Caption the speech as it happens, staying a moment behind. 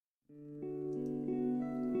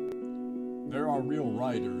There are real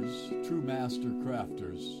writers, true master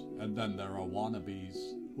crafters, and then there are wannabes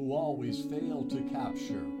who always fail to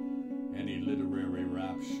capture any literary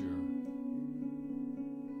rapture.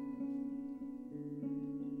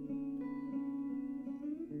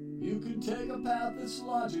 You can take a path that's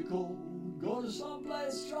logical, go to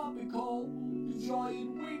someplace tropical,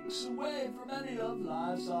 enjoying weeks away from any of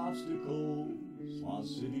life's obstacles, while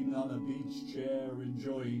sitting on a beach chair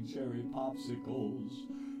enjoying cherry popsicles,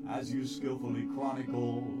 as you skillfully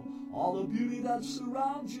chronicle all the beauty that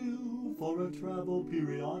surrounds you for a travel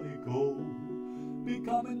periodical,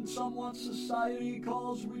 becoming someone society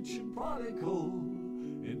calls rich and prodigal,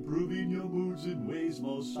 improving your moods in ways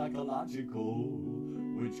most psychological,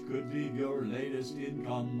 which could leave your latest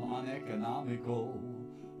income uneconomical.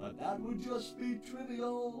 But that would just be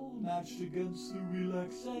trivial, matched against the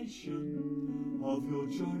relaxation of your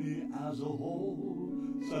journey as a whole.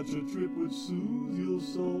 Such a trip would soothe your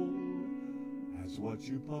soul, as what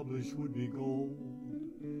you publish would be gold,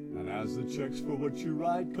 and as the checks for what you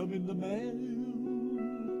write come in the mail.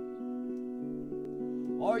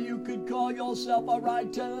 Or you could call yourself a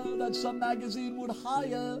writer that some magazine would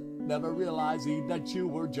hire, never realizing that you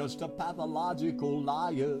were just a pathological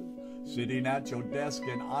liar, sitting at your desk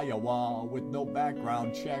in Iowa with no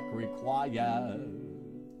background check required.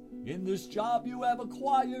 In this job you have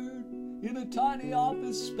acquired, in a tiny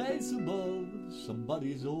office space above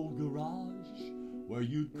somebody's old garage, where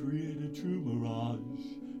you'd create a true mirage,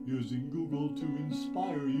 using Google to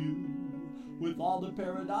inspire you with all the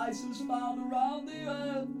paradises found around the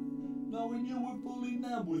earth, knowing you were fooling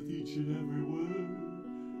them with each and every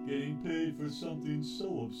word, getting paid for something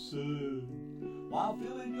so absurd, while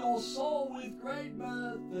filling your soul with great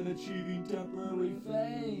mirth and achieving temporary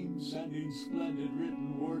fame, sending splendid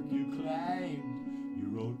written work you claimed you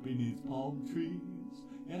wrote beneath palm trees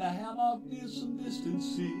in a hammock near some distant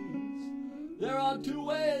seas. There are two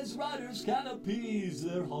ways writers can appease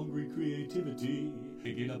their hungry creativity,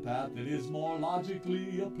 taking a path that is more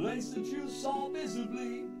logically a place that you saw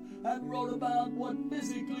visibly and wrote about what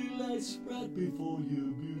physically lay spread before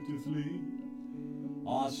you beautifully.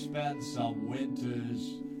 Or spend some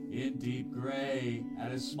winters in deep gray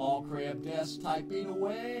at a small cramped desk typing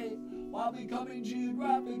away, while becoming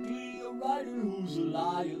geographically a writer who's a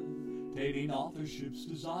liar, taking authorship's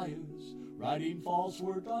desires, writing false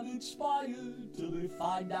work uninspired till they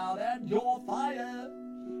find out and you're fired.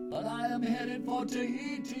 But I am headed for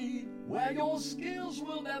Tahiti, where your skills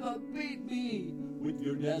will never beat me, with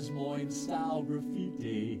your Des Moines style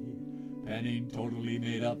graffiti, penning totally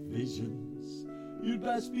made up visions. You'd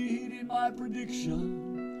best be heeding my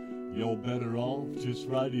prediction, you're better off just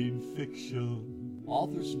writing fiction.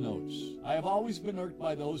 Author's notes. I have always been irked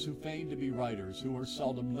by those who feign to be writers, who are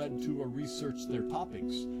seldom led to or research their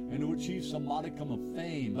topics, and who achieve some modicum of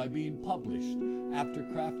fame by being published after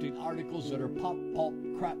crafting articles that are pop pulp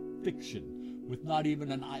crap fiction, with not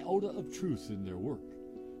even an iota of truth in their work.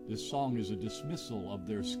 This song is a dismissal of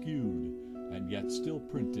their skewed and yet still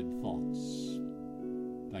printed thoughts.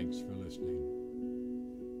 Thanks for listening.